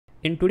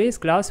In today's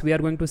class, we are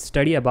going to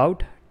study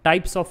about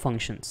types of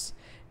functions.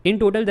 In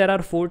total, there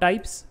are 4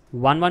 types: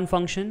 one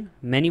function,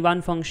 many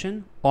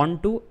function,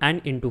 onto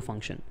and into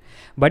function.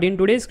 But in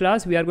today's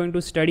class, we are going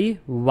to study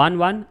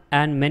one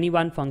and many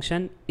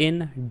function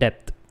in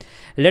depth.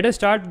 Let us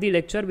start the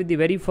lecture with the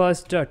very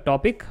first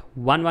topic,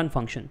 one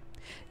function.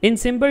 In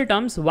simple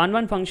terms,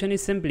 one function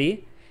is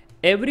simply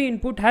every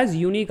input has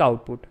unique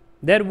output.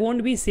 There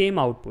won't be same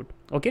output.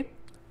 Okay.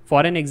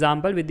 For an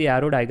example with the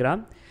arrow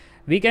diagram,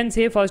 we can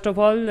say first of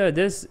all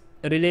this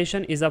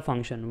relation is a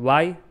function.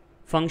 Why?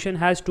 Function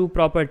has 2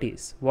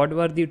 properties. What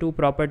were the 2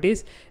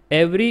 properties?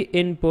 Every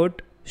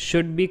input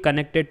should be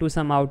connected to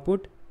some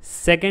output.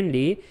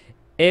 Secondly,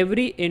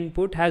 every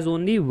input has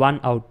only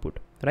one output,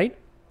 right?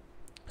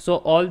 So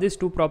all these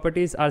 2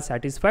 properties are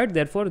satisfied,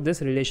 therefore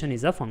this relation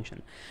is a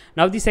function.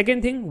 Now the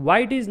second thing, why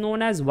it is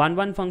known as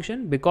one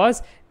function?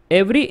 Because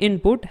every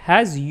input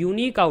has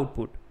unique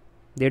output.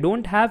 They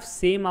don't have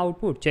same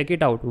output. Check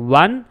it out.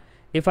 1,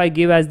 if I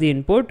give as the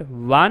input,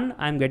 1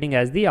 I am getting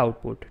as the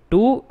output.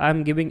 2 I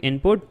am giving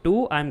input,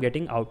 2 I am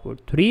getting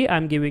output. 3 I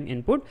am giving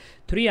input,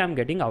 3 I am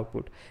getting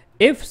output.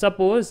 If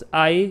suppose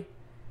I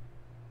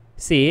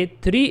say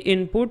 3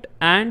 input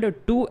and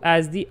 2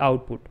 as the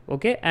output,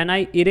 okay, and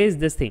I erase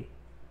this thing.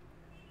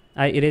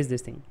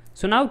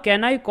 So now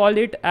can I call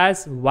it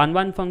as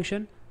one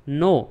function?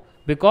 No,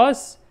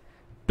 because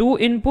 2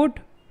 input,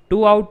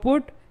 2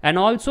 output, and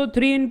also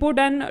 3 input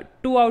and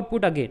 2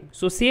 output again.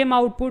 So same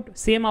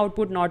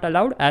output not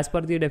allowed. As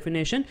per the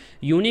definition,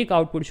 unique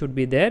output should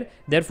be there.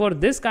 Therefore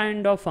this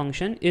kind of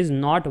function is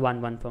not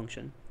one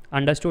function.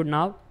 Understood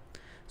now?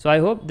 So I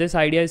hope this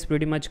idea is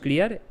pretty much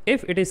clear.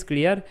 If it is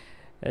clear,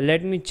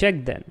 let me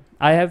check then.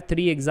 I have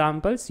 3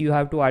 examples. You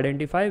have to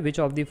identify which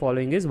of the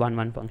following is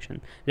one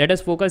function. Let us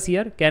focus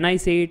here. Can I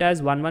say it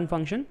as one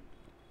function?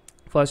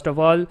 First of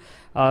all,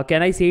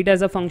 can I say it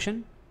as a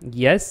function?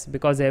 Yes,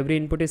 because every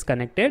input is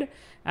connected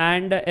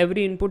and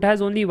every input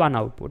has only one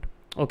output.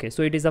 Okay,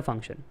 so it is a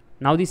function.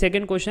 Now the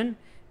second question,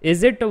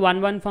 is it a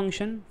one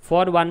function?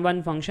 For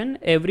one function,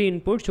 every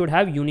input should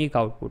have unique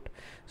output.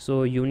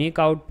 So unique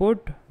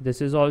output,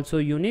 this is also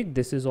unique,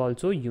 this is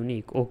also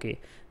unique.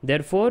 Okay,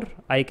 therefore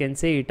I can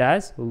say it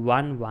as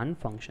one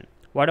function.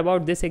 What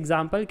about this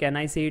example? Can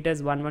I say it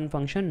as one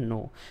function?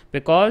 No,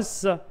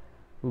 because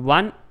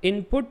one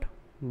input,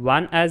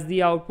 1 as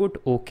the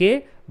output,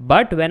 okay,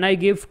 but when I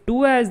give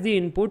 2 as the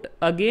input,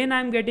 again I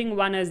am getting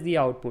 1 as the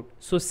output.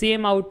 So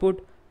same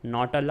output,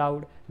 not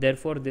allowed.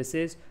 Therefore this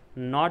is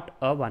not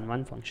a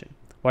one function.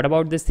 What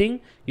about this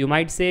thing? You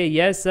might say,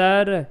 yes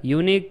sir,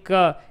 unique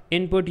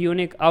input,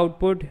 unique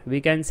output.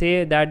 We can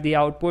say that the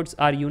outputs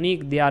are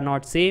unique, they are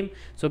not same.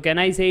 So can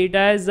I say it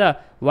as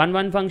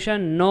one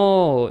function?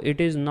 No, it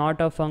is not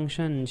a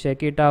function.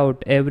 Check it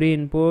out. Every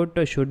input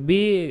should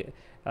be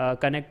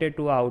connected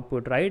to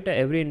output, right?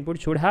 Every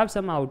input should have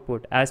some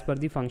output as per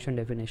the function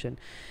definition.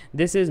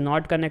 This is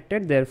not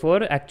connected,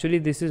 therefore actually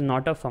this is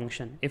not a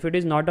function. If it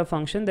is not a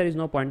function, there is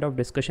no point of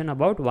discussion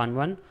about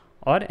one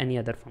or any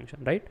other function,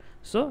 right?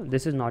 So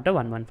this is not a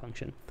one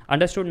function.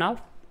 Understood now?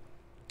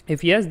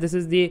 If yes, this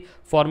is the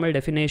formal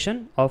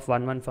definition of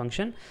one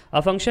function.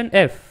 A function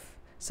f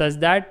such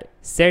that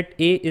set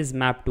A is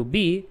mapped to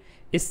B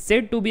is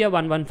said to be a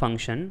one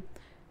function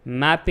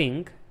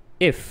mapping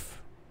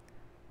if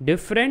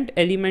different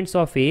elements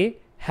of A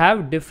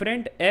have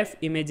different f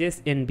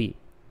images in B.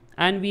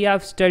 And we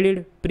have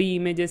studied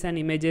pre-images and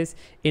images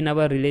in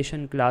our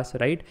relation class,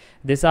 right?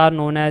 These are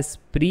known as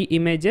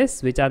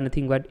pre-images, which are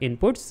nothing but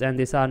inputs, and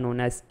these are known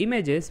as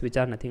images, which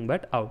are nothing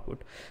but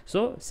output.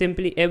 So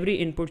simply every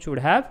input should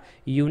have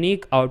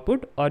unique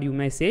output, or you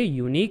may say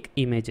unique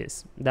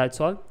images.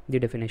 That's all the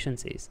definition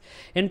says.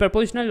 In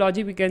propositional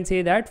logic, we can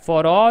say that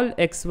for all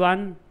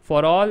x1,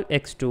 for all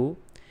x2,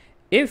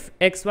 if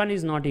x1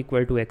 is not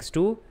equal to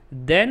x2,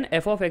 then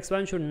f of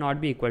x1 should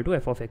not be equal to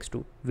f of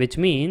x2, which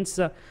means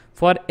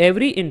for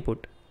every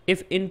input,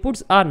 if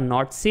inputs are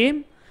not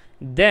same,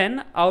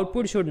 then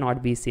output should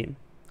not be same.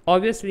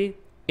 Obviously,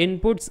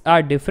 inputs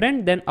are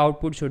different, then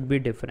output should be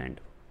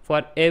different.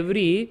 For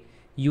every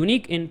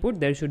unique input,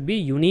 there should be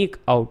unique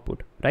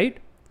output, right?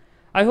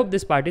 I hope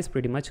this part is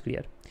pretty much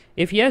clear.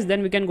 If yes,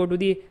 then we can go to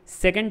the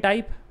second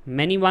type,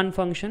 many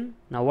function.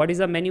 Now what is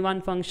a many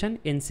function?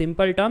 In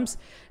simple terms,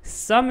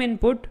 some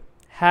input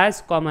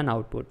has common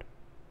output.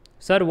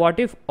 Sir, what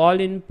if all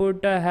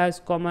input has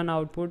common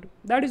output?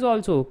 That is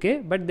also okay,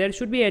 but there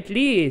should be at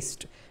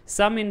least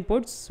some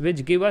inputs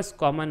which give us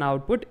common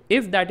output.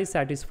 If that is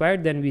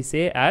satisfied, then we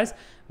say as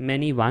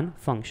many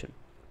function.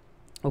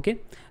 Okay,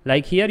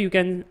 like here you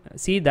can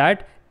see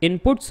that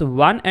inputs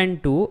 1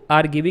 and 2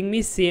 are giving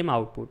me same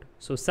output.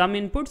 So some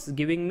inputs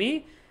giving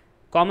me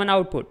common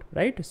output,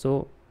 right?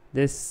 So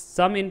this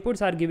some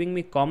inputs are giving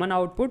me common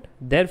output,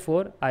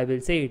 therefore I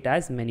will say it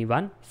as many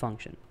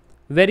function.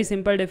 Very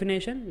simple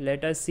definition.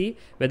 Let us see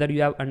whether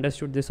you have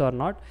understood this or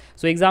not.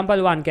 So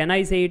example 1, can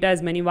I say it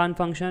as many one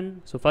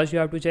function? So first you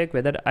have to check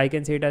whether I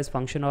can say it as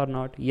function or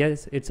not.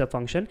 Yes, it's a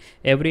function.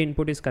 Every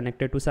input is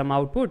connected to some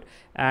output,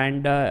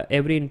 and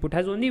every input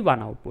has only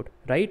one output,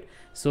 right?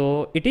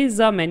 So it is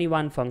a many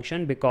one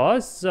function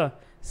because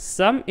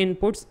some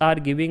inputs are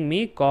giving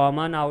me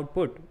common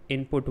output.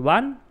 Input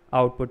 1,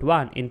 output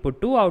 1,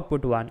 input 2,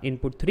 output 1,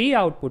 input 3,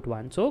 output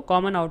 1. So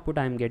common output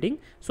I am getting.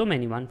 So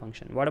many one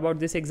function. What about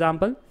this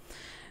example?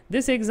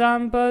 This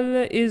example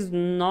is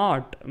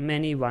not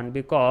many one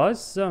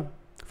because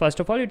first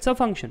of all it's a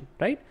function,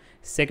 right?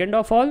 Second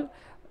of all,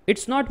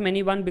 it's not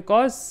many one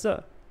because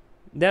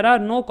there are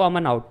no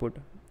common output.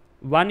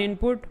 One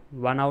input,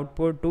 one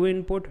output, two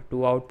input,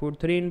 two output,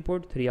 three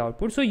input, three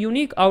output. So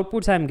unique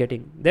outputs I am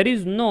getting. There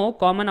is no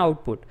common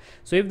output.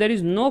 So if there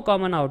is no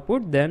common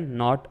output, then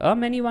not a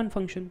many one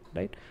function,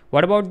 right?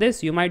 What about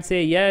this? You might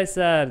say, yes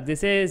sir,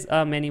 this is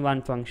a many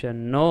one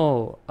function.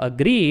 No,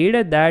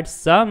 agreed that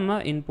some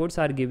inputs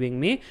are giving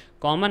me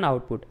common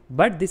output,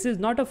 but this is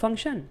not a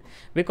function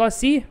because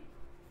see,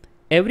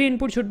 every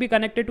input should be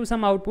connected to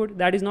some output.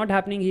 That is not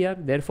happening here.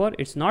 Therefore,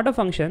 it's not a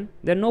function.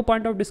 There's no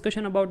point of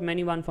discussion about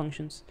many one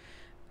functions.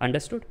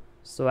 Understood?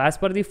 So as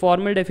per the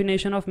formal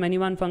definition of many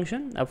one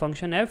function, a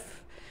function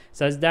f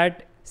such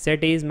that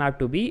set A is mapped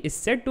to B is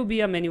said to be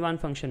a many one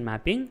function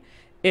mapping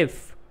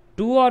if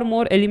two or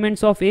more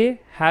elements of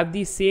A have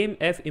the same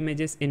f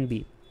images in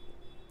B,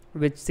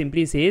 which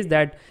simply says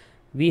that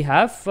we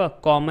have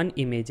common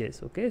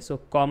images. Okay, so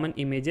common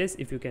images,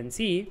 if you can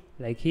see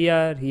like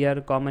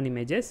here common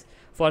images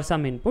for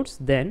some inputs,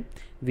 then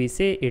we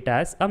say it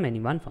as a many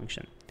one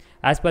function.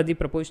 As per the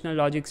propositional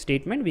logic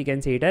statement, we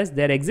can say it as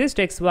there exists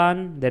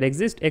x1, there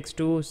exists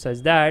x2 such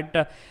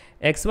that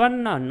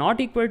x1 not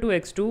equal to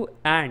x2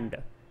 and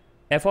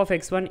f of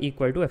x1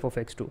 equal to f of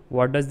x2.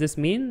 What does this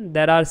mean?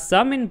 There are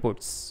some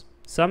inputs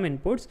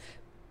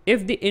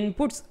if the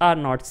inputs are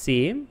not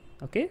same,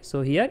 okay,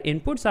 so here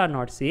inputs are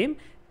not same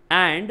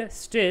and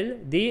still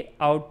the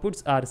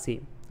outputs are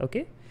same,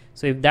 okay.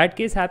 So if that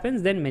case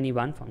happens, then many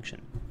one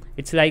function.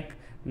 It's like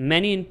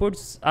many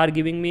inputs are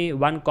giving me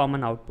one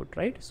common output,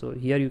 right? So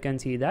here you can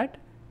see that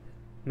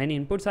many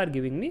inputs are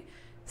giving me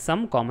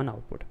some common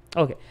output.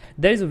 Okay,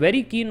 there is a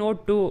very key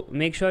note to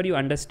make sure you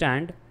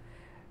understand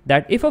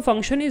that if a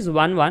function is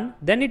 1 1,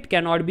 then it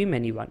cannot be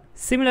many one.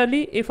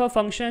 Similarly, if a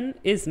function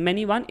is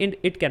many one,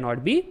 it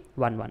cannot be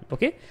 1 1.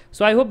 Okay,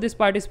 so I hope this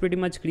part is pretty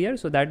much clear.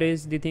 So that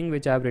is the thing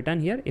which I have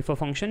written here. If a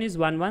function is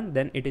 1 1,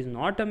 then it is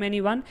not a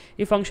many one.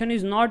 If function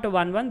is not a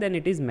 1 1, then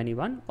it is many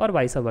one, or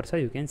vice versa,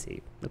 you can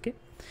say. Okay,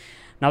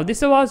 now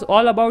this was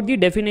all about the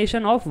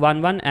definition of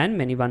 1 1 and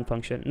many one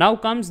function. Now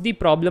comes the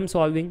problem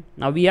solving.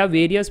 Now we have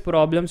various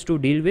problems to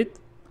deal with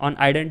on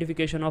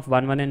identification of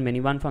 1 1 and many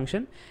one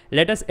function.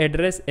 Let us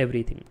address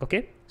everything.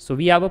 Okay, so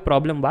we have a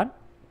problem 1.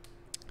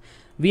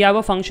 We have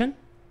a function.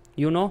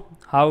 You know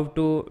how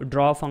to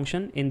draw a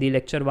function. In the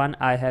lecture 1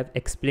 I have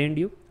explained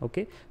you.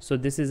 Okay, so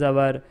this is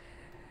our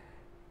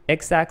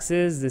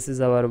x-axis, this is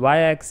our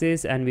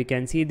y-axis, and we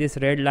can see this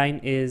red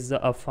line is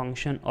a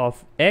function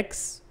of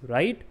x,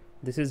 right?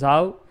 This is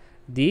how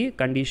the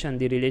condition,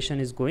 the relation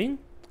is going,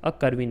 a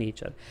curvy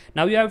nature.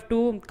 Now you have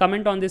to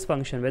comment on this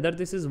function whether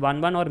this is 1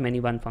 1 or many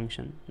one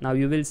function. Now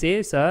you will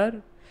say,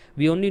 sir,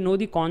 we only know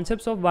the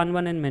concepts of 1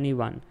 1 and many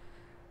one.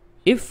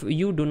 If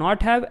you do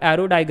not have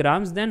arrow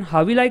diagrams, then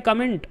how will I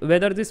comment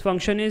whether this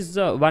function is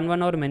 1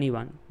 1 or many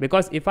one?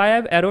 Because if I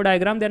have arrow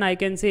diagram, then I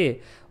can say,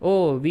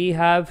 oh, we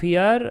have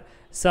here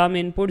some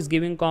inputs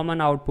giving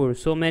common output,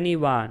 so many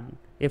one.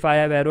 If I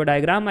have arrow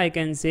diagram, I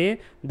can say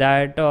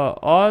that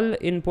all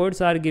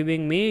inputs are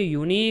giving me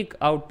unique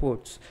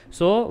outputs,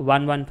 so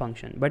 1 1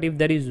 function. But if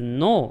there is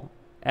no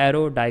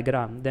arrow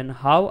diagram, then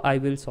how I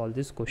will solve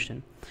this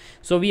question?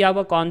 So we have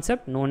a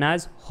concept known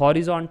as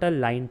horizontal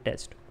line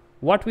test.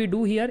 What we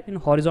do here in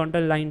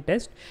horizontal line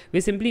test, we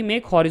simply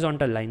make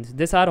horizontal lines.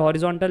 These are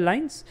horizontal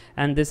lines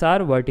and these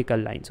are vertical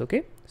lines.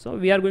 Okay, so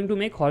we are going to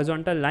make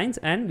horizontal lines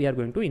and we are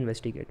going to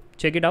investigate.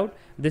 Check it out.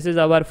 This is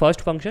our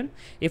first function.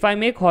 If I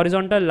make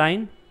horizontal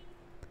line,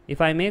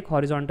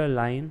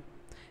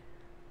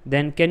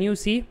 then can you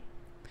see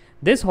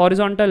this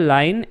horizontal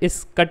line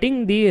is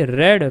cutting the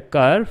red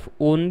curve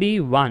only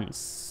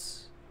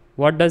once?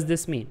 What does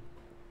this mean?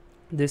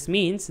 This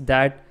means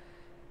that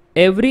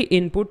every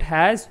input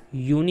has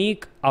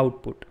unique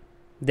output.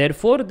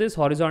 Therefore, this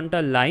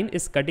horizontal line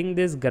is cutting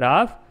this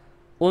graph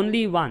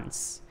only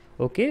once.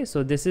 Okay,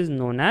 so this is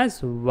known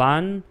as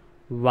 1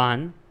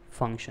 1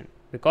 function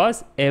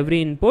because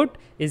every input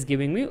is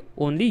giving me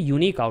only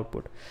unique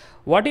output.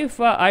 What if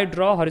I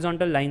draw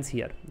horizontal lines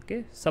here?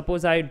 Okay,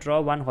 suppose I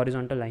draw one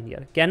horizontal line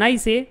here. Can I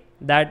say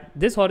that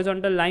this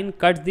horizontal line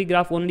cuts the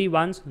graph only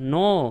once?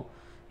 No,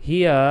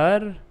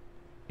 here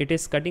it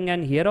is cutting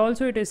and here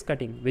also it is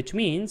cutting, which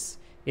means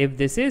if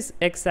this is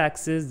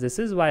x-axis, this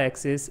is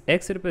y-axis,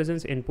 x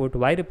represents input,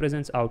 y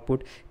represents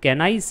output, can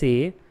I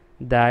say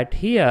that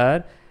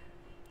here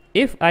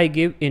if I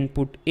give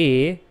input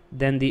A,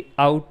 then the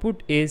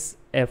output is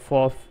f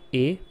of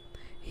A.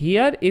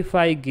 Here if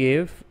I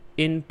give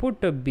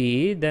input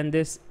b, then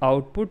this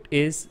output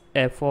is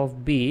f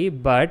of b,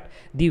 but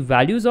the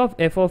values of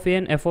f of a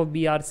and f of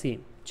b are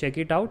same. Check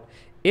it out.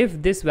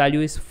 If this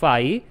value is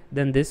phi,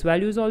 then this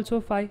value is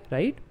also phi,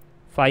 right?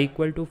 Phi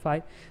equal to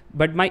phi.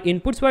 But my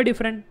inputs were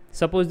different.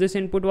 Suppose this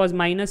input was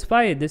minus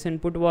phi, this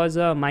input was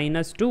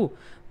minus 2,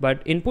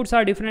 but inputs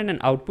are different and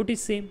output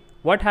is same.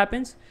 What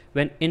happens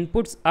when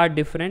inputs are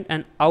different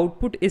and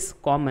output is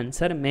common?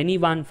 Sir,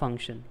 many-one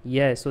function.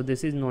 Yes, so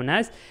this is known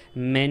as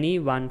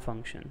many-one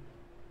function.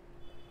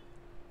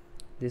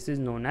 This is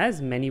known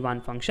as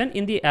many-one function.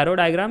 In the arrow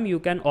diagram, you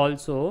can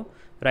also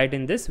write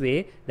in this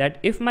way that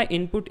if my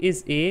input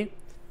is A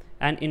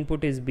and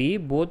input is B,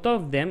 both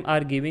of them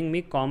are giving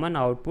me common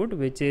output,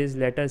 which is,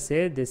 let us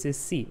say this is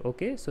C.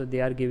 Okay, so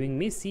they are giving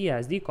me C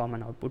as the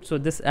common output. So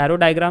this arrow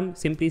diagram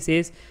simply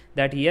says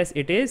that yes,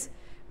 it is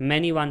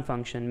many-one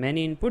function,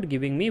 many input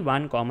giving me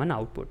one common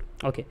output.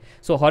 Okay,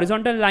 so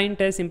horizontal line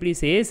test simply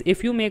says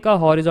if you make a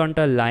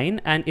horizontal line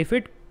and if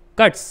it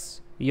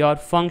cuts your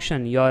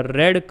function, your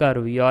red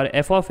curve, your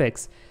f of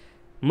x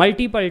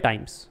multiple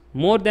times,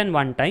 more than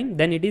one time,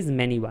 then it is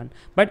many-one.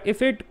 But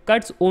if it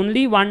cuts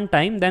only one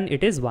time, then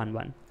it is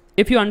one-one.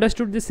 If you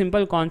understood this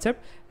simple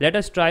concept, let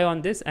us try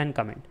on this and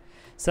comment.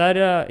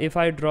 Sir, if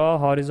I draw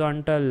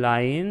horizontal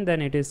line,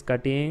 then it is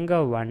cutting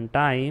one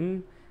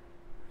time.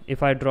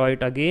 If I draw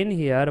it again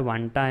here,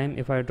 one time.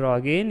 If I draw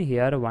again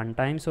here, one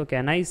time. So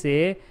can I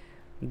say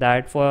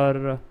that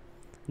for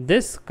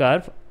this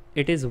curve,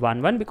 it is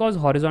 1, 1 because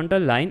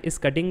horizontal line is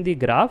cutting the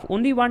graph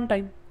only one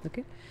time.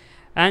 Okay.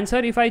 And sir,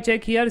 if I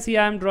check here, see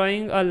I am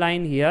drawing a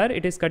line here,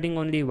 it is cutting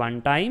only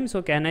one time.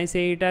 So can I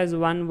say it as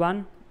 1,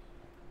 1?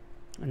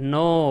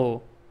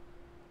 No.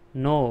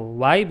 No.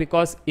 Why?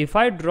 Because if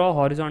I draw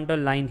horizontal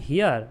line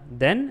here,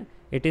 then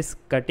it is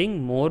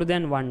cutting more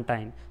than one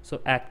time. So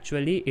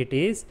actually it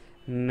is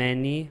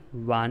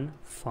many-one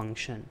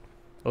function.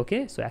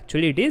 Okay. So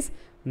actually it is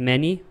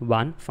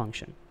many-one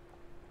function.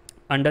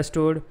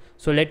 Understood?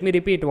 So let me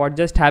repeat what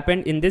just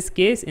happened in this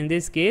case. In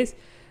this case,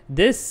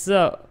 this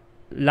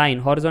line,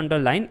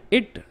 horizontal line,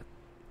 it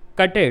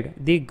cutted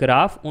the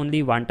graph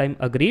only one time,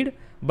 agreed,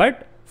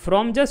 but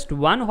from just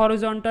one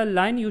horizontal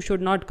line you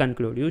should not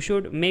conclude. You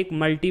should make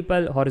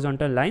multiple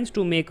horizontal lines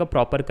to make a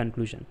proper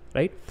conclusion,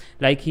 right?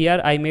 Like here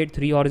I made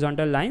 3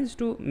 horizontal lines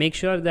to make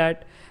sure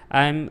that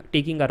I am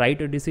taking a right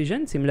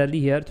decision. Similarly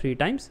here 3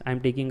 times I am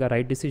taking a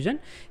right decision.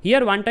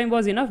 Here one time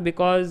was enough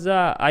because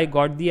I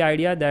got the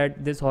idea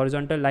that this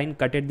horizontal line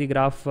cutted the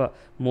graph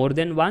more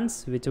than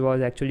once, which was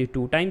actually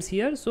 2 times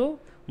here. So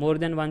more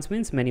than once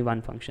means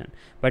many-one function.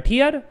 But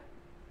here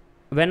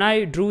when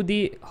I drew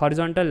the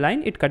horizontal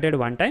line, it cutted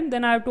one time,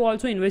 then I have to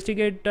also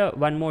investigate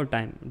one more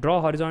time,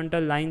 draw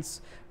horizontal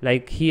lines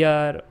like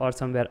here or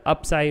somewhere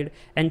upside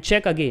and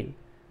check again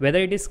whether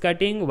it is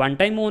cutting one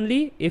time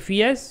only. If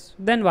yes,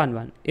 then 1,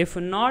 1. If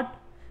not,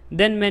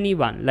 then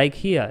many-one. Like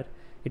here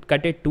it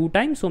cutted 2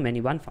 times, so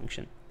many-one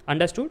function.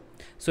 Understood?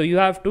 So you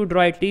have to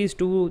draw at least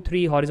 2,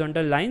 3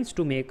 horizontal lines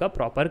to make a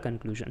proper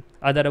conclusion.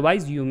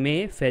 Otherwise you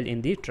may fall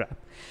in the trap.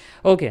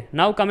 Okay,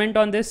 now comment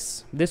on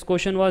this. This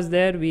question was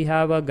there. We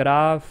have a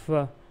graph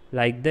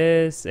like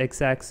this,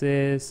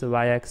 x-axis,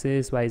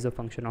 y-axis, y is a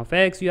function of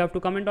x. You have to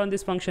comment on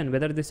this function,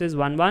 whether this is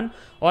 1, 1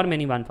 or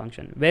many-one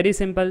function. Very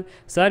simple.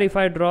 Sir, if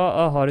I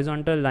draw a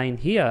horizontal line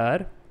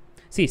here,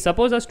 see,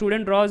 suppose a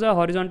student draws a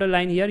horizontal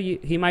line here,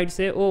 he might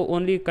say, oh,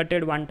 only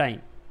cutted one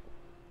time,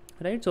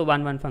 right? So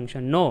 1, 1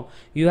 function. No,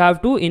 you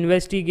have to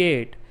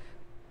investigate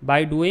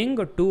by doing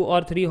 2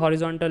 or 3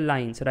 horizontal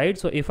lines, right?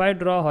 So if I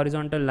draw a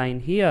horizontal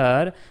line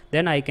here,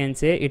 then I can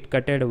say it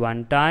cutted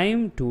 1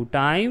 time, 2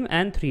 time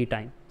and 3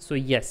 time. So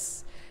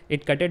yes,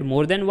 it cutted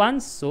more than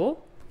once.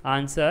 So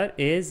answer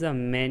is a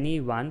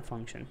many-one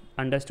function.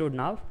 Understood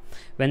now?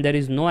 When there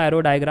is no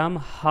arrow diagram,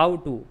 how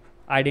to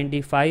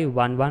identify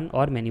 1, 1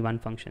 or many-one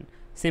function?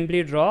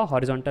 Simply draw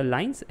horizontal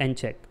lines and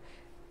check.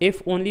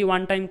 If only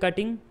one time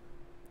cutting,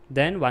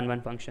 then 1,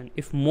 1 function.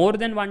 If more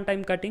than one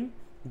time cutting,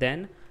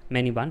 then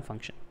many-one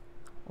function.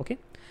 Okay,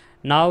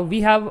 now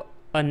we have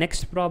a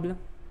next problem.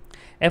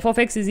 F of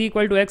x is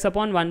equal to x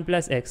upon 1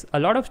 plus x. A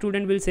lot of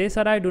students will say,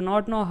 sir, I do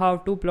not know how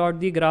to plot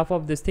the graph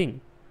of this thing,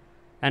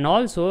 and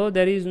also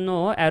there is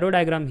no arrow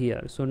diagram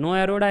here. So no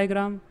arrow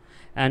diagram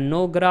and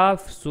no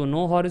graph, so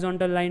no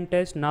horizontal line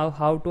test. Now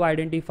how to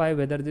identify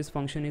whether this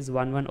function is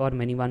 1, 1 or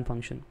many-one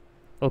function?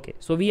 Okay,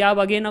 so we have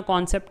again a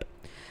concept.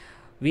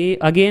 We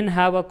again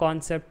have a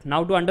concept.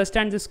 Now to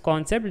understand this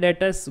concept,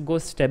 let us go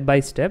step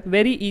by step.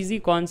 Very easy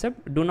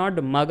concept. Do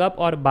not mug up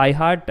or by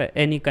heart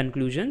any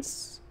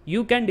conclusions.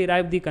 You can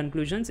derive the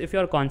conclusions if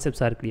your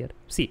concepts are clear.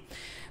 See,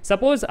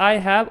 suppose I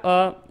have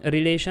a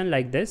relation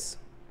like this,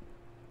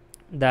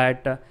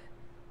 that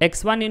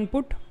x1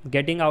 input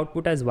getting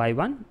output as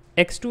y1,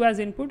 x2 as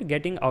input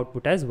getting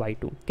output as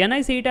y2. Can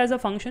I say it as a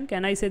function?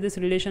 Can I say this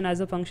relation as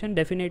a function?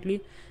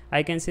 Definitely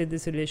I can say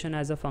this relation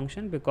as a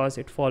function because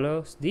it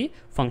follows the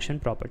function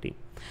property.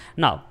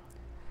 Now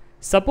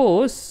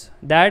suppose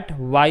that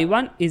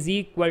y1 is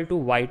equal to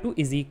y2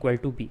 is equal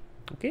to b.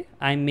 Okay,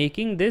 I am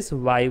making this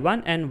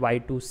y1 and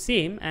y2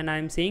 same and I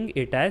am saying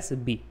it as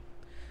b.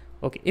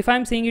 Okay, if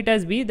I'm saying it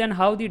as B, then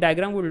how the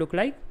diagram would look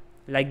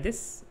like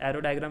this.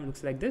 Arrow diagram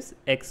looks like this: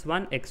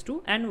 x1,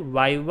 x2, and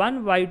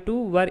y1,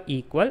 y2 were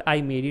equal.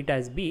 I made it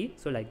as B,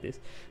 so like this.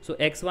 So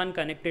x1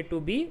 connected to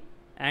B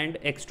and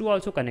x2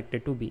 also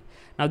connected to B.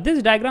 Now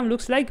this diagram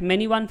looks like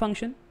many one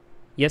function.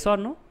 Yes or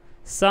no?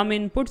 Some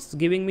inputs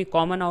giving me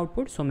common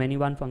output, so many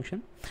one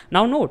function.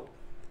 Now note,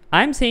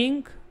 I am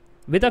saying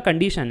with a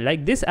condition,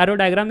 like this arrow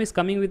diagram is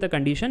coming with a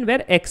condition where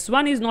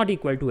x1 is not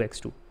equal to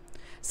x2.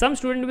 Some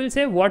student will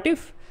say, what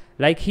if,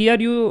 like here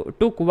you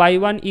took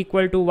y1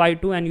 equal to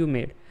y2 and you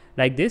made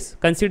like this,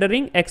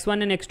 considering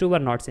x1 and x2 were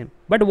not same.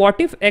 But what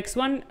if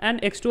x1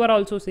 and x2 are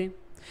also same?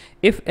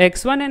 If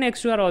x1 and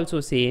x2 are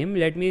also same,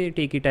 let me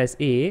take it as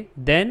A,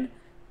 then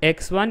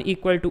x1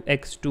 equal to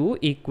x2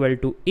 equal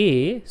to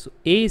A. So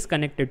A is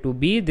connected to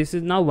B. This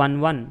is now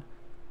 1-1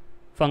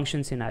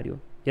 function scenario.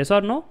 Yes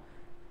or no?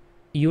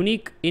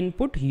 Unique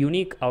input,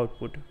 unique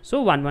output.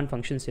 So 1-1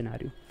 function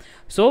scenario.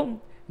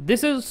 So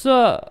this is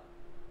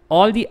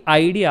all the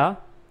idea.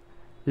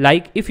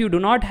 Like if you do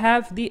not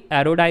have the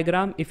arrow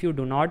diagram, if you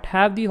do not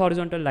have the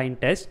horizontal line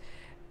test,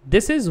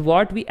 this is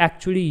what we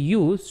actually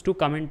use to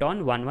comment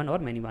on 1-1 or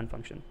many one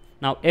function.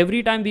 Now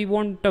every time we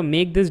want to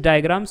make this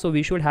diagram, so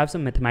we should have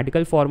some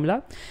mathematical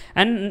formula.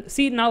 And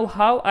see now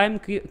how I am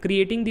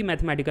creating the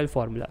mathematical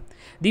formula.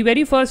 The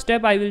very first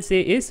step I will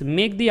say is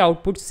make the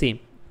output same.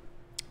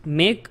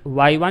 Make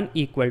y1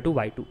 equal to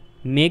y2.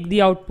 Make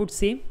the output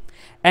same,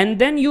 and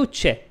then you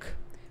check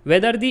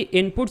whether the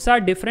inputs are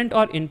different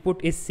or input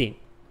is same.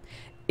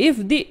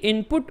 If the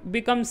input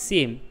becomes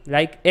same,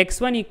 like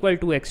x1 equal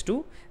to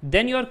x2,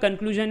 then your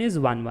conclusion is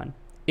 1-1.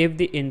 If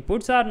the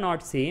inputs are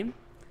not same,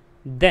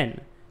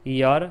 then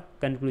your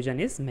conclusion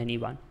is many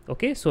one.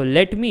 Okay, so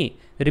let me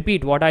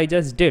repeat what I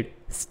just did.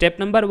 Step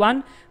number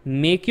 1,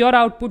 make your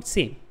output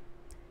same.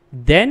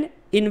 Then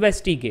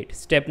investigate.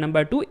 Step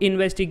number 2,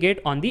 investigate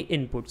on the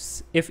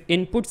inputs. If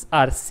inputs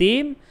are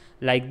same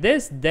like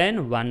this,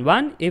 then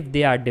 1-1. If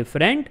they are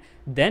different,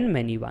 then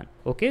many one.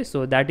 Okay,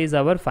 so that is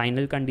our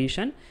final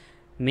condition.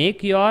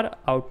 Make your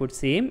output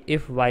same.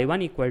 If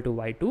y1 equal to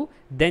y2,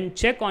 then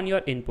check on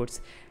your inputs.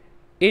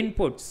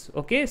 Inputs,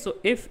 okay, so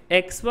if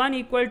x1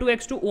 equal to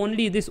x2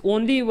 only, this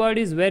only word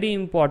is very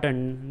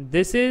important.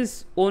 This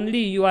is only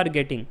you are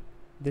getting.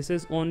 This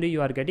is only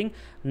you are getting,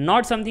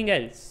 not something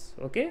else.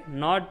 Okay,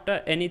 not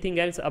anything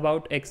else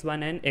about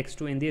x1 and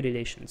x2 in the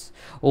relations.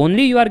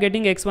 Only you are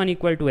getting x1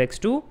 equal to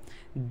x2,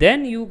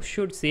 then you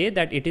should say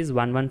that it is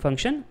 1-1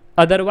 function.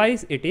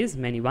 Otherwise it is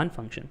many one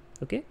function.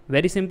 Okay,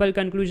 very simple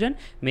conclusion.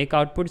 Make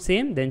output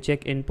same, then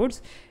check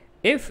inputs.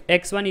 If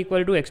x1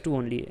 equal to x2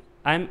 only,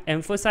 I am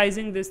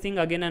emphasizing this thing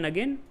again and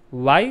again.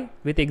 Why?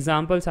 With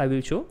examples I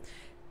will show.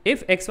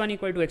 If x1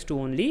 equal to x2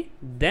 only,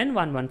 then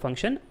 1-1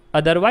 function.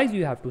 Otherwise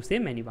you have to say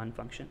many one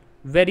function.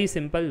 Very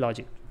simple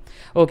logic.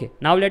 Okay,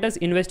 now let us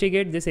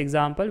investigate this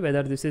example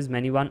whether this is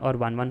many one or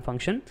 1-1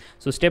 function.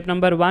 So step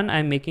number 1, I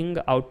am making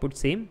output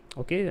same.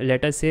 Okay,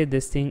 let us say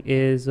this thing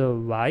is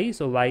y.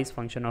 So y is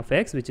function of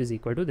x, which is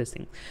equal to this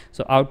thing.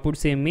 So output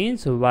same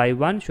means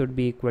y1 should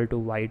be equal to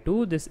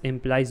y2. This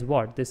implies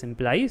what? This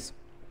implies,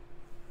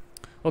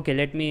 okay,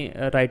 let me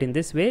write in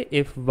this way.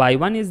 If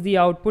y1 is the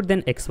output,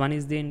 then x1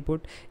 is the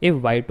input. If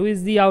y2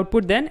 is the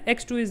output, then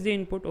x2 is the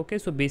input. Okay,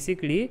 so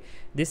basically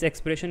this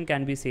expression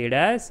can be said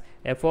as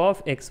f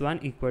of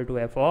x1 equal to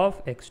f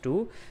of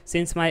x2.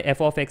 Since my f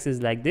of x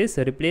is like this,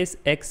 replace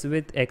x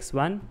with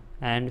x1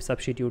 and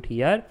substitute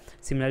here.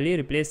 Similarly,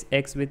 replace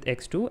x with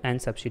x2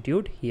 and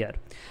substitute here.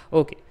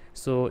 Okay,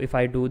 so if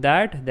I do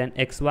that, then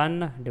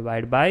x1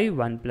 divided by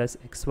 1 plus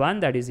x1,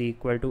 that is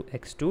equal to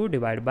x2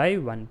 divided by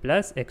 1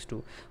 plus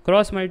x2.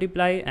 Cross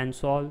multiply and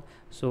solve.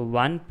 So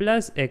 1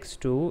 plus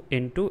x2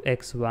 into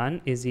x1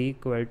 is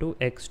equal to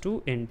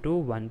x2 into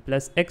 1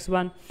 plus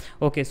x1.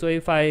 Okay, so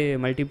if I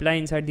multiply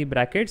inside the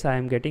brackets, I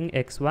am getting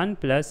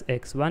x1 plus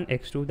x1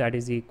 x2, that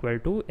is equal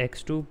to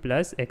x2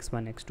 plus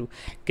x1 x2.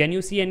 Can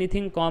you see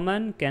anything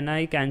common? Can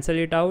I cancel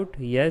it out?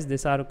 Yes,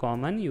 these are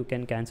common. You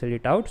can cancel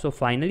it out. So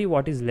finally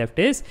what is left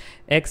is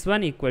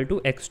x1 equal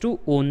to x2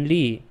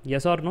 only.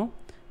 Yes or no?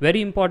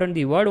 Very important.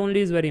 The word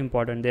only is very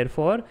important.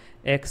 Therefore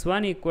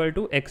x1 equal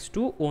to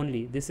x2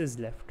 only. This is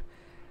left.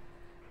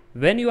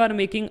 When you are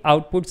making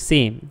output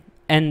same,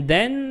 and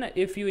then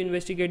if you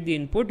investigate the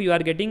input, you are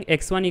getting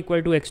x1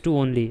 equal to x2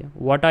 only.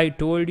 What I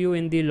told you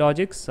in the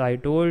logics, I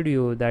told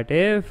you that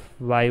if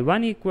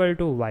y1 equal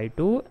to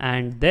y2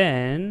 and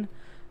then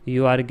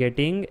you are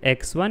getting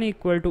x1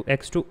 equal to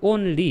x2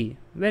 only,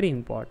 very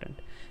important,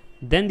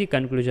 then the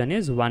conclusion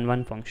is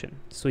 1-1 function.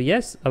 So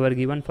yes, our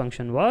given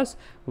function was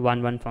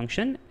 1-1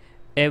 function.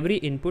 Every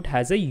input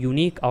has a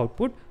unique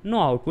output. No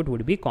output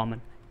would be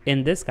common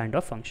in this kind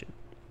of function.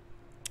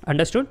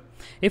 Understood?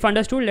 If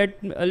understood,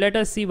 let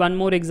us see one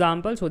more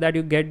example so that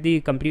you get the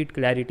complete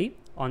clarity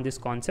on this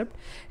concept.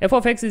 F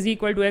of x is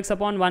equal to x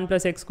upon 1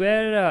 plus x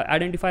square.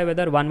 Identify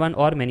whether 1-1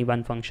 or many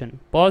one function.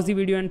 Pause the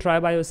video and try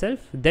by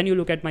yourself. Then you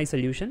look at my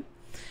solution.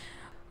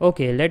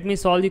 Okay, let me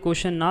solve the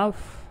question now.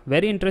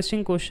 Very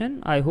interesting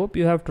question. I hope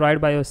you have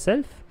tried by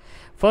yourself.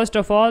 First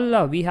of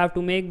all, we have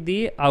to make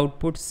the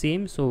output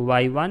same. So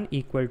y1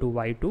 equal to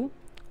y2.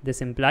 This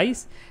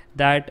implies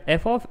that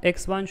f of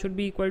x1 should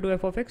be equal to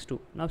f of x2.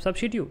 Now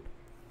substitute.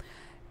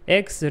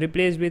 X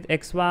replaced with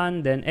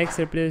x1, then x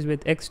replaced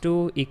with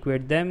x2,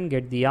 equate them,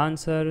 get the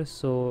answer.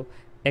 So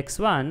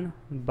x1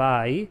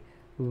 by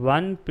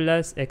 1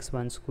 plus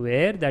x1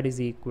 square, that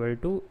is equal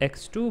to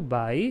x2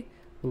 by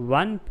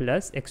 1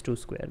 plus x2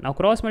 square. Now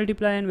cross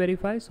multiply and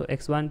verify. So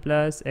x1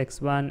 plus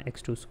x1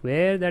 x2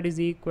 square, that is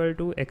equal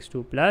to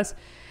x2 plus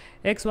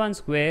x1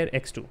 square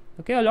x2.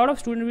 Okay, a lot of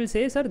students will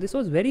say, sir, this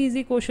was very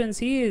easy question.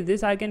 See,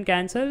 this I can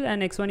cancel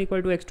and x1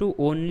 equal to x2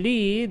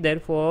 only,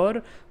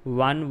 therefore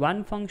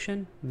 1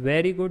 function.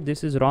 Very good.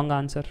 This is wrong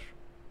answer.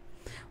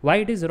 Why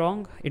it is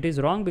wrong? It is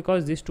wrong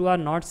because these two are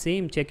not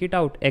same. Check it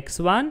out.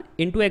 x1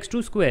 into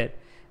x2 square,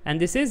 and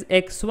this is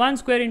x1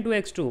 square into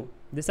x2.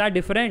 These are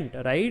different,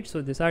 right?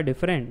 So these are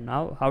different.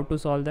 Now how to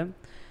solve them?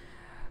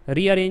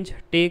 Rearrange.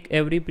 Take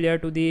every player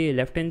to the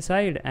left hand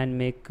side and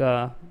make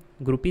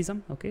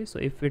groupism. Okay, so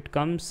if it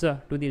comes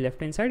to the left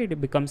hand side, it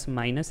becomes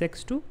minus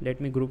x2. Let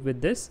me group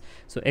with this.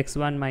 So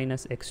x1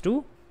 minus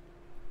x2.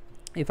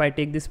 If I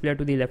take this player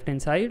to the left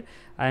hand side,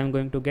 I am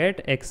going to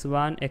get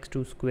x1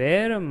 x2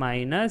 square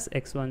minus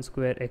x1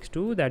 square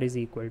x2, that is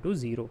equal to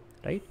 0,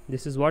 right?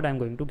 This is what I am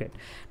going to get.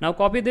 Now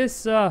copy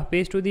this,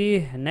 paste to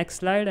the next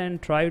slide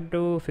and try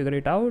to figure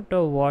it out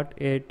what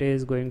it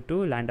is going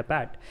to land up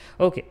at.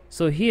 Okay,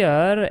 so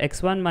here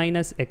x1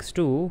 minus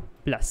x2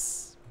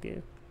 plus,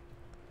 okay,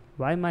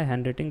 why my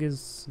handwriting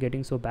is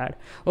getting so bad?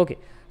 Okay,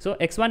 so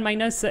x1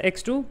 minus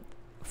x2.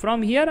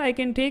 From here I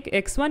can take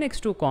x1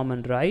 x2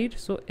 common, right?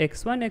 So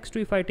x1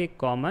 x2 if I take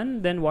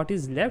common, then what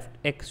is left?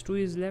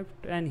 x2 is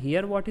left, and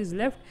here what is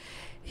left?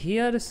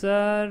 Here,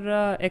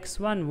 sir,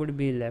 x1 would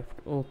be left.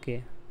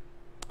 Okay,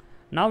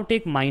 now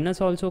take minus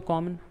also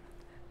common,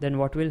 then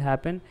what will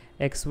happen?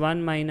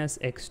 x1 minus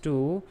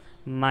x2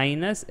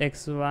 minus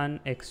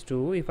x1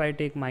 x2. If I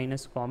take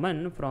minus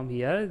common from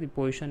here, the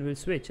position will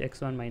switch,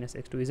 x1 minus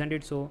x2, isn't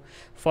it? So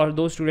for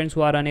those students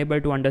who are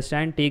unable to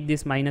understand, take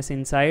this minus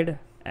inside.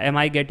 Am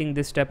I getting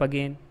this step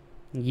again?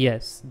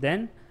 Yes.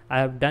 Then I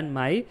have done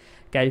my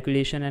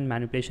calculation and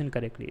manipulation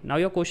correctly. Now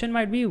your question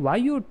might be, why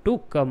you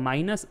took a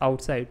minus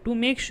outside? To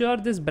make sure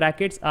these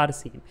brackets are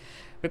same.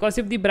 Because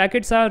if the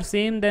brackets are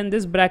same, then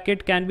this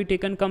bracket can be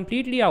taken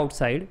completely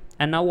outside.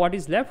 And now what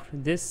is left?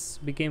 This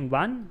became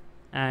 1.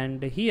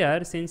 And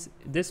here, since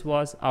this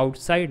was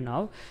outside,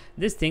 now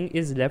this thing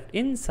is left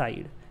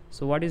inside.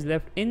 So what is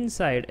left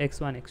inside?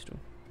 x1 x2,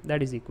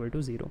 that is equal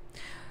to 0.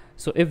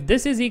 So if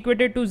this is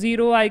equated to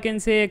 0, I can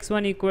say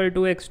x1 equal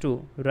to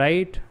x2,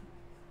 right?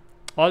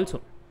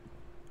 Also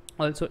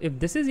if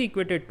this is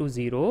equated to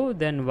 0,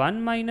 then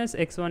 1 minus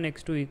x1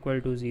 x2 equal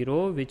to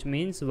 0, which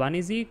means 1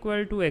 is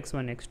equal to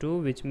x1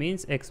 x2, which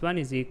means x1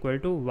 is equal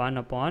to 1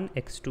 upon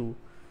x2.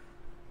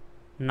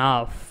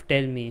 Now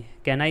tell me,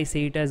 can I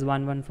say it as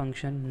 1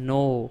 function?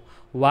 No.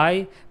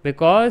 Why?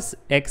 Because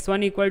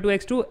x1 equal to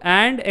x2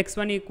 and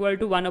x1 equal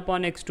to 1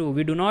 upon x2.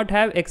 We do not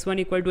have x1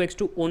 equal to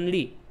x2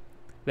 only.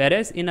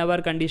 Whereas in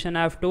our condition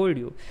I have told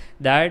you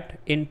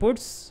that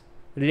inputs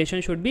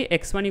relation should be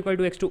x1 equal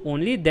to x2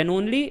 only, then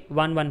only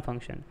 1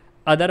 function,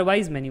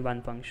 otherwise many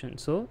 1 function.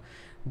 So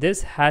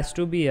this has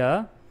to be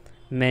a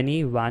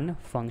many 1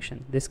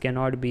 function. This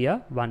cannot be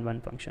a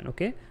 1 function.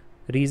 Okay,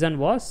 reason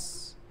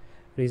was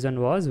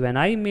when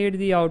I made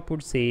the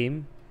output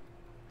same,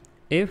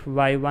 if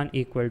y1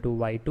 equal to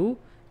y2,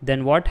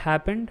 then what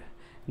happened?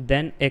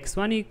 Then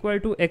x1 equal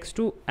to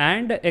x2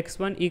 and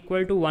x1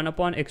 equal to 1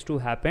 upon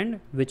x2 happened,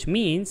 which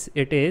means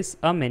it is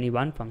a many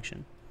 1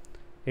 function.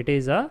 It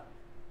is a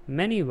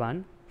many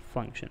 1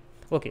 function.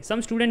 Okay,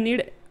 some student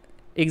need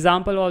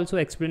example also,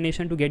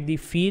 explanation to get the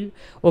feel.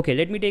 Okay,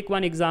 let me take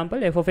one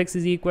example. F of x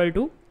is equal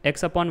to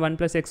x upon 1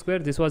 plus x square.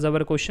 This was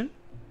our question.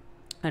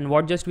 And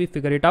what just we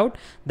figure it out,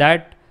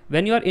 that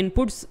when your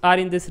inputs are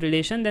in this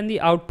relation, then the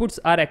outputs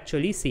are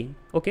actually same.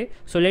 Okay,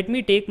 so let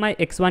me take my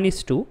x1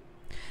 is 2.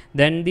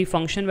 Then the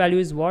function value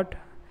is what?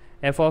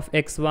 F of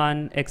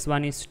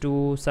x1 is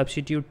 2,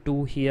 substitute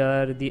 2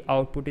 here, the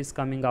output is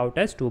coming out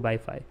as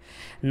 2/5.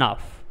 Now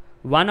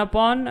 1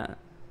 upon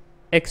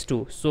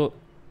x2, so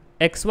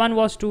x1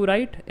 was 2,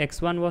 right?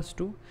 x1 was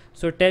 2.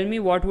 So tell me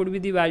what would be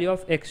the value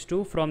of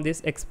x2 from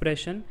this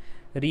expression.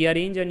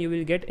 Rearrange and you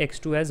will get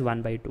x2 as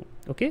 1/2.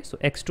 Okay, so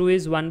x2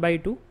 is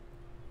 1/2.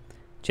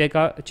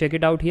 Check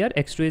it out here.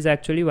 x2 is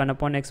actually 1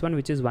 upon x1,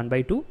 which is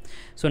 1/2.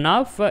 So now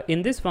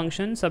in this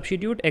function,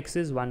 substitute x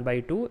is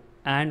 1/2,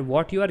 and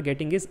what you are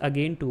getting is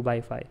again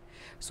 2/5.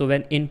 So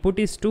when input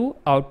is 2,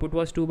 output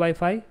was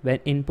 2/5. When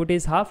input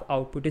is half,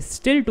 output is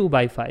still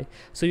 2/5.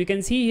 So you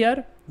can see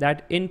here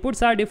that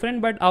inputs are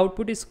different, but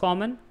output is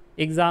common.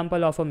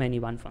 Example of a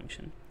many 1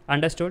 function.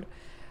 Understood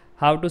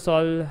how to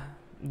solve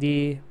the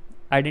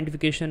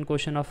identification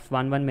question of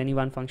many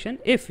 1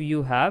 function if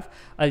you have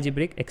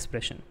algebraic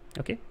expression.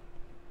 Okay.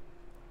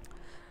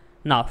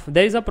 Now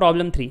there is a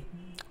problem 3.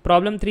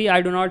 Problem 3,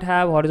 I do not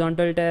have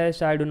horizontal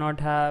test, I do not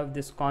have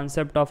this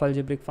concept of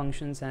algebraic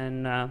functions,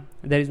 and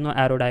there is no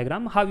arrow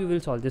diagram. How you will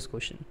solve this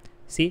question?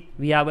 See,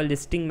 we have a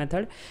listing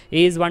method.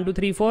 A is 1, 2,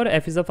 3, 4.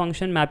 F is a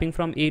function mapping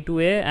from A to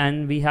A,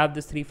 and we have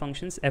these three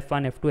functions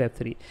F1, F2,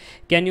 F3.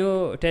 Can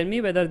you tell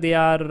me whether they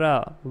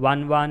are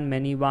 1, 1,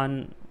 many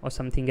 1 or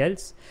something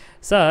else?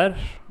 Sir,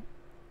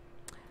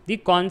 the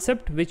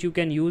concept which you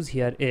can use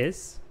here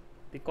is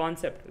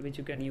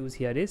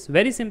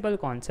very simple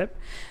concept,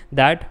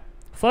 that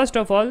first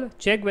of all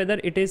check whether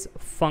it is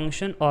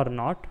function or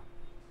not.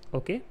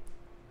 Okay.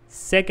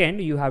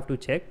 Second, you have to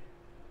check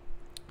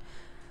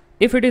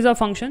if it is a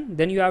function,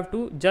 then you have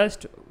to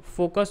just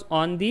focus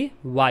on the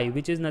y,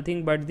 which is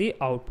nothing but the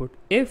output.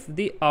 If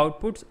the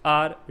outputs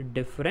are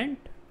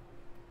different,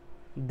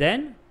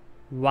 then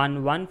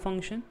 1, 1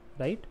 function,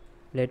 right?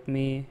 Let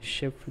me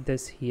shift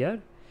this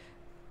here.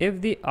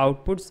 If the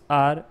outputs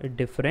are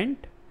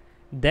different,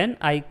 then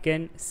I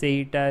can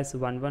say it as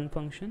 1, 1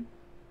 function.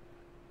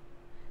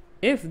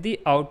 If the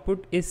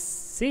output is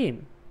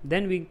same,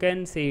 then we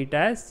can say it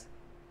as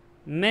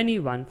many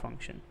 1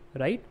 function,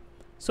 right?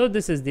 So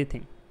this is the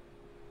thing.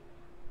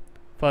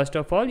 First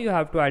of all, you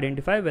have to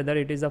identify whether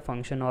it is a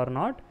function or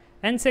not,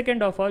 and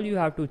second of all, you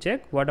have to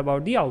check what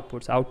about the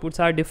outputs. Outputs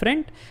are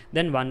different,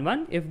 then 1,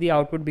 1. If the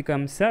output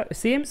becomes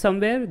same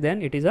somewhere,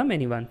 then it is a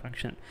many 1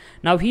 function.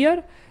 Now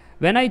here,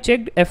 when I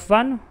checked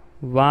F1,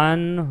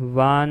 1,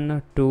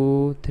 1,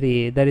 2,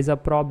 3, there is a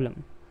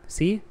problem.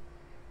 See,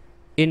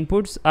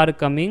 inputs are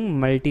coming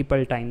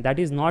multiple times. That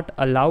is not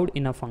allowed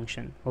in a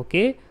function.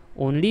 Okay,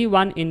 only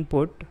one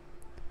input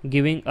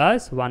giving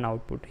us one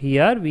output.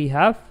 Here we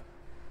have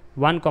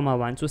 1,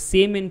 1, so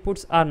same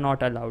inputs are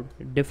not allowed.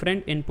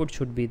 Different input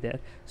should be there.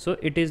 So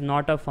it is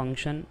not a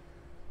function.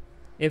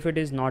 If it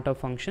is not a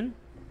function,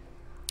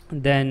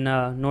 then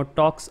no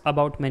talks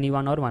about many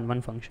 1 or 1,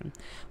 1 function.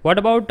 What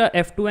about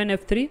F2 and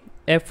F3?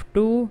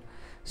 F2,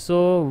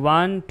 so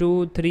 1,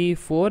 2, 3,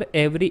 4,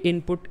 every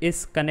input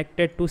is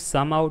connected to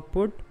some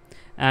output,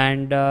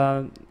 and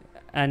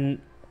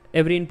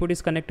every input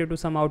is connected to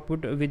some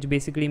output, which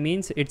basically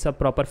means it's a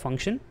proper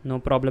function, no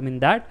problem in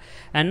that.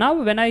 And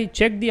now when I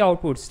check the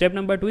output, step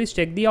number 2 is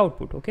check the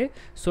output. Okay,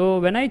 so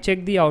when I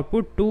check the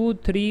output 2,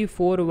 3,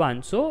 4,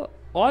 1, so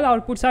all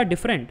outputs are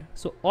different.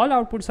 So all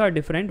outputs are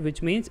different,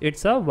 which means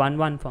it's a 1,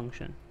 1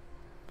 function.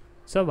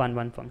 It's a 1,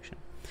 1 function.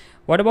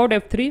 What about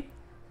F3?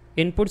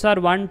 Inputs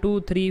are 1,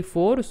 2, 3,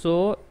 4,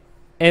 so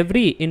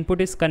every input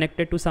is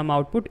connected to some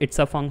output, it's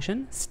a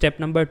function. Step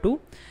number 2,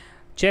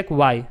 check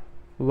y.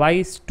 Y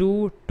is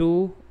 2,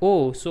 2,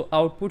 oh, so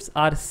outputs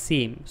are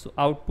same. So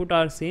output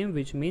are same,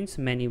 which means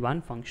many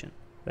 1 function,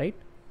 right?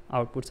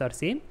 Outputs are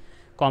same,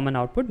 common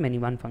output, many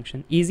 1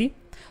 function. Easy.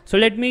 So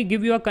let me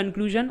give you a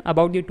conclusion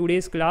about the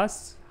today's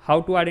class. How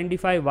to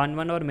identify 1,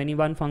 1 or many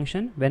 1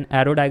 function when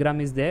arrow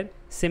diagram is there.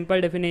 Simple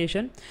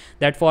definition,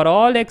 that for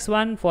all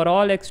x1, for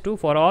all x2,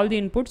 for all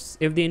the inputs,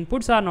 if the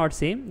inputs are not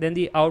same, then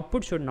the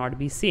output should not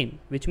be same,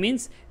 which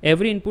means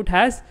every input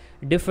has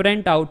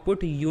different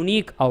output,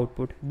 unique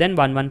output, then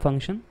 1, 1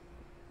 function.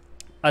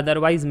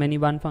 Otherwise many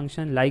 1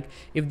 function, like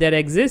if there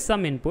exists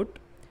some input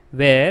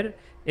where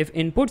if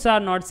inputs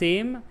are not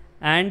same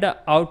and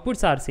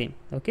outputs are same,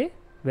 okay,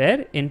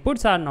 where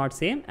inputs are not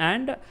same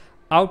and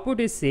output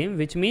is same,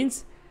 which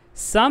means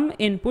some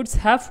inputs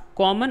have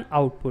common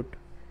output.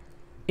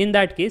 In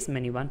that case,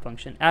 many 1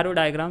 function. Arrow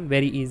diagram,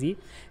 very easy.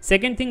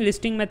 Second thing,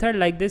 listing method,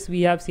 like this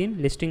we have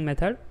seen listing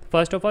method.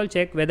 First of all,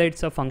 check whether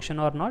it's a function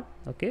or not.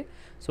 Okay,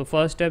 so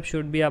first step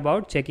should be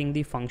about checking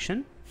the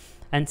function,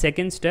 and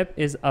second step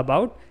is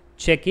about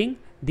checking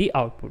the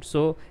output.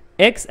 So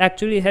x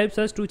actually helps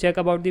us to check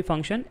about the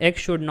function.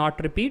 X should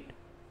not repeat,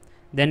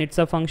 then it's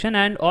a function,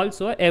 and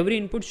also every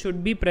input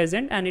should be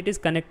present and it is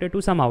connected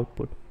to some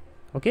output.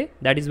 Okay,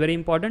 that is very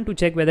important to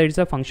check whether it's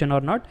a function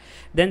or not.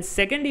 Then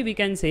secondly, we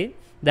can say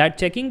that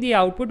checking the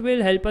output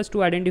will help us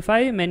to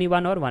identify many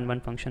 1 or 1,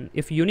 1 function.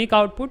 If unique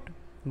output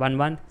 1,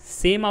 1,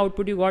 same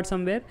output you got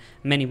somewhere,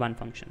 many 1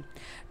 function.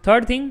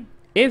 Third thing,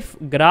 if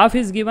graph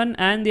is given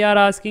and they are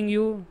asking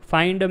you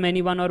find a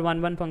many 1 or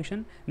 1, 1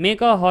 function, make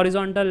a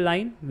horizontal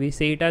line. We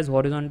say it as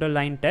horizontal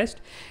line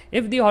test.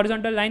 If the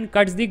horizontal line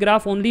cuts the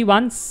graph only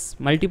once,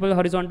 multiple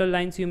horizontal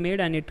lines you made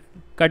and it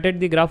cutted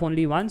the graph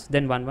only once,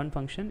 then 1, 1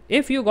 function.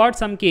 If you got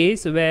some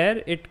case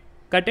where it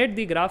cutted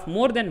the graph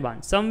more than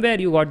once, somewhere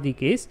you got the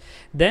case,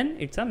 then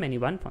it's a many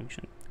 1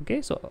 function.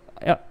 Okay, so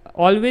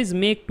always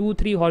make 2,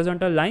 3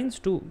 horizontal lines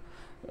to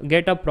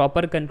get a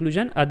proper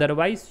conclusion,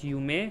 otherwise you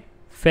may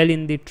fell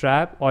in the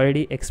trap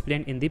already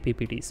explained in the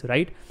PPTs,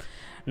 right?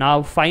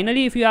 Now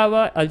finally, if you have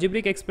a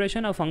algebraic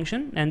expression, a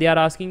function, and they are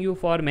asking you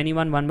for many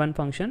 1, 1, 1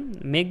 function,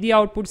 make the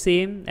output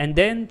same and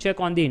then check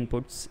on the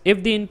inputs.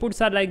 If the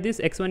inputs are like this,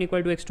 x1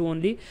 equal to x2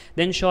 only,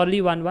 then surely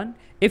 1, 1.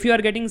 If you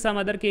are getting some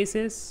other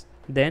cases,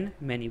 then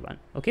many 1.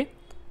 Okay,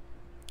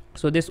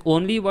 so this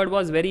only word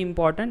was very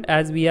important,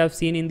 as we have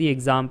seen in the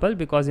example,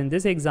 because in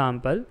this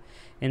example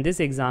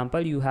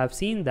you have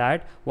seen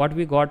that what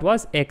we got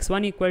was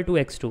x1 equal to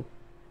x2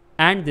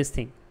 and this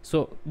thing.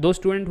 So those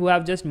students who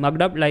have just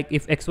mugged up like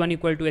if x1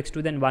 equal to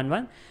x2 then 1,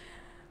 1,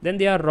 then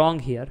they are wrong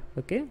here.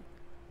 Okay,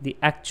 the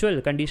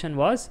actual condition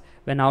was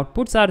when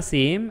outputs are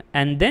same,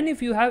 and then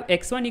if you have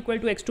x1 equal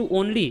to x2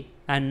 only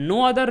and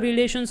no other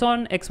relations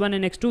on x1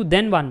 and x2,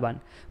 then 1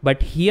 1.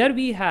 But here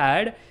we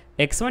had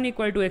x1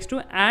 equal to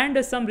x2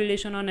 and some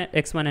relation on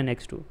x1 and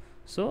x2.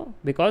 So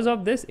because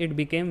of this, it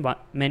became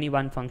many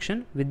one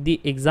function. With the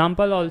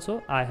example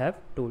also I have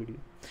told you.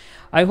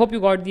 I hope you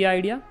got the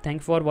idea.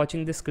 Thank you for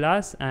watching this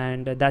class,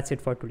 and that's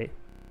it for today.